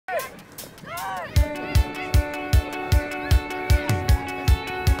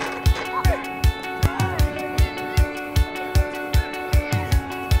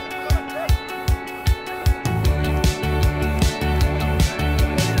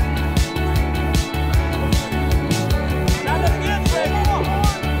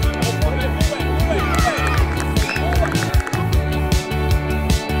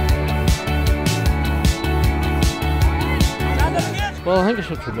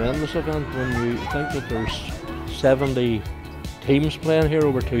tremendous event when you think that there's 70 teams playing here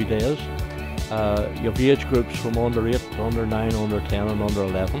over 2 days. You have age groups from under 8 to under 9, under 10 and under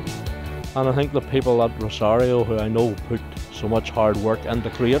 11. And I think the people at Rosario, who I know put so much hard work into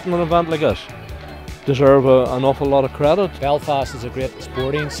creating an event like this, deserve an awful lot of credit. Belfast is a great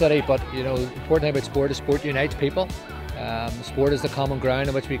sporting city, but you know, the important thing about sport is sport unites people. Sport is the common ground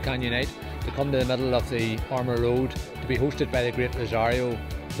on which we can unite. To come to the middle of the Ormeau Road, to be hosted by the great Rosario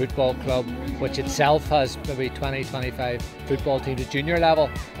Football Club, which itself has maybe 20-25 football teams at junior level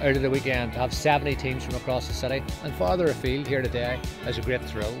out of the weekend, to have 70 teams from across the city and farther afield here today is a great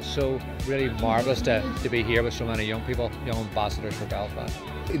thrill. So really marvellous to be here with so many young people, young ambassadors for Belfast.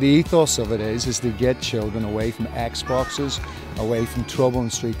 The ethos of it is to get children away from Xboxes, away from trouble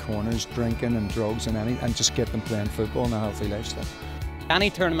in street corners, drinking and drugs and just get them playing football and a healthy lifestyle. Any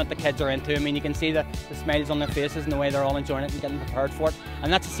tournament the kids are into, I mean, you can see the smiles on their faces and the way they're all enjoying it and getting prepared for it.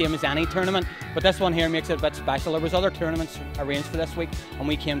 And that's the same as any tournament, but this one here makes it a bit special. There was other tournaments arranged for this week and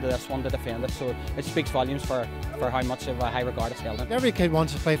we came to this one to defend it, so it speaks volumes for how much of a high regard it's held in. Every kid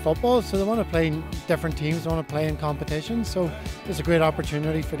wants to play football, so they want to play in different teams, they want to play in competitions, so it's a great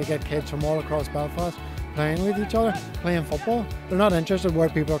opportunity to get kids from all across Belfast playing with each other, playing football. They're not interested where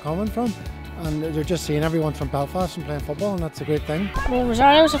people are coming from, and they're just seeing everyone from Belfast and playing football, and that's a great thing. Well,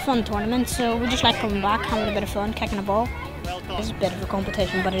 Rosario was a fun tournament, so we just like coming back, having a bit of fun, kicking a ball. It's a bit of a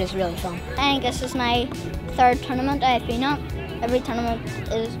competition, but it is really fun. I think this is my third tournament I've been at. Every tournament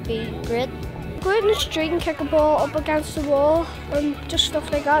has been great. Go out in the street and kick a ball up against the wall and just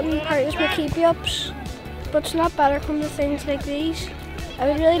stuff like that, and practice my keepy-ups. But it's not better come to things like these. I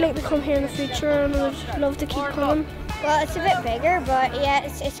would really like to come here in the future, and I would love to keep coming. Well, it's a bit bigger, but yeah,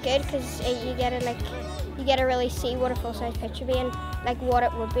 it's good because you get to really see what a full-size pitch would be and like what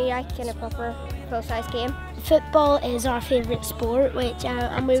it would be like in a proper full-size game. Football is our favourite sport, which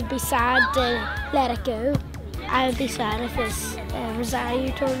and we would be sad to let it go. I would be sad if this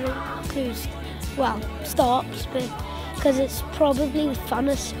Rosario tournament stops, because it's probably the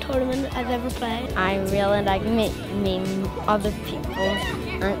funnest tournament I've ever played. I really like meeting other people,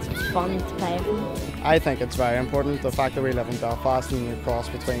 and it's fun to play with them. I think it's very important, the fact that we live in Belfast and we cross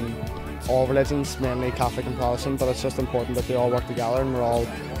between all religions, mainly Catholic and Protestant, but it's just important that we all work together and we're all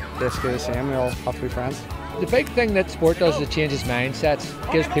basically the same, we all have to be friends. The big thing that sport does is it changes mindsets,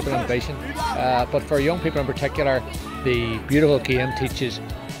 gives people ambition, but for young people in particular, the beautiful game teaches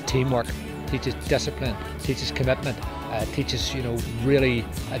teamwork, teaches discipline, teaches commitment, teaches really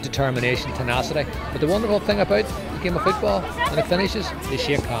determination, tenacity. But the wonderful thing about the game of football, when it finishes, they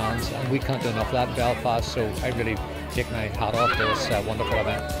shake hands, and we can't do enough of that in Belfast, so I really take my hat off to this wonderful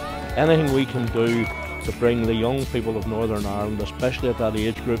event. Anything we can do to bring the young people of Northern Ireland, especially at that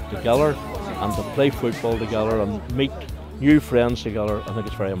age group, together and to play football together and meet new friends together, I think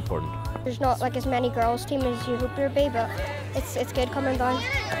it's very important. There's not like as many girls team as you hope there'd be, but it's good coming down.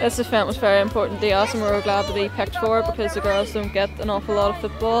 This event was very important to us and we were glad to be picked for it, because the girls don't get an awful lot of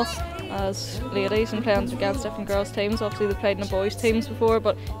football as ladies and playing against different girls teams. Obviously they played in the boys teams before,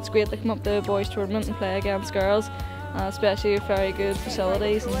 but it's great to come up to a boys tournament and play against girls, especially with very good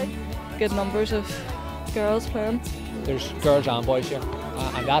facilities and good numbers of girls playing. There's girls and boys here,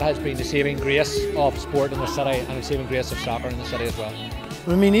 and that has been the saving grace of sport in the city and the saving grace of soccer in the city as well.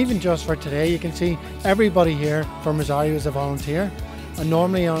 I mean, even just for today, you can see everybody here from Rosario is a volunteer. And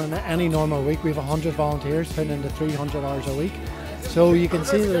normally on any normal week, we have 100 volunteers putting into 300 hours a week. So you can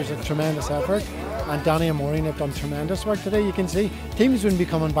see there's a tremendous effort. And Danny and Maureen have done tremendous work today. You can see teams wouldn't be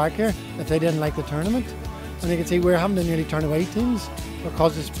coming back here if they didn't like the tournament. And you can see we're having to nearly turn away teams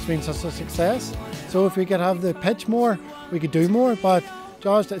because it's been such a success. So if we could have the pitch more, we could do more. But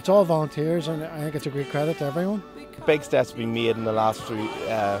just it's all volunteers, and I think it's a great credit to everyone. Big steps have been made in the last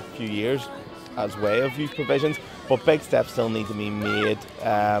few years as way of youth provisions, but big steps still need to be made.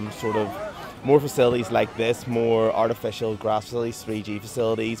 Sort of more facilities like this, more artificial grass facilities, 3G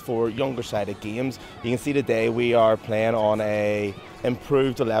facilities for younger sided games. You can see today we are playing on a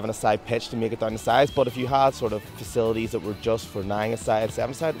improved 11-a-side pitch to make it down the sides, but if you had sort of facilities that were just for 9-a-side,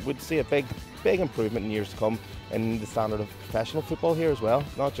 7-a-side, we'd see a big improvement in years to come in the standard of professional football here as well,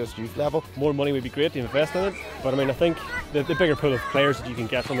 not just youth level. More money would be great to invest in it, but I mean, I think the bigger pool of players that you can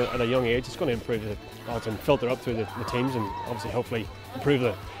get from it at a young age is going to improve it and filter up through the teams, and obviously hopefully improve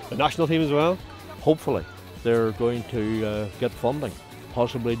the national team as well. Hopefully they're going to get funding,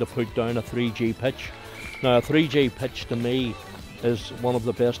 possibly to put down a 3G pitch. Now a 3G pitch to me is one of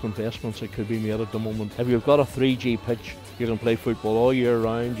the best investments that could be made at the moment. If you've got a 3G pitch, you can play football all year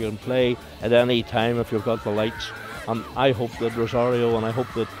round, you can play at any time if you've got the lights. And I hope that Rosario, and I hope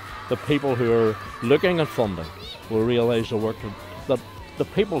that the people who are looking at funding will realise the work that the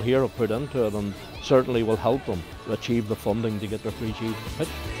people here have put into it, and certainly will help them achieve the funding to get their free cheese pitch.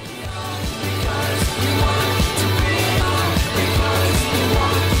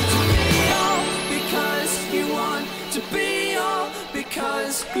 Because you want to be all,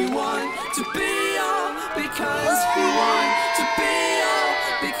 because you want to be all, because you want to be all,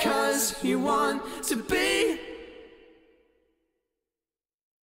 because you want to be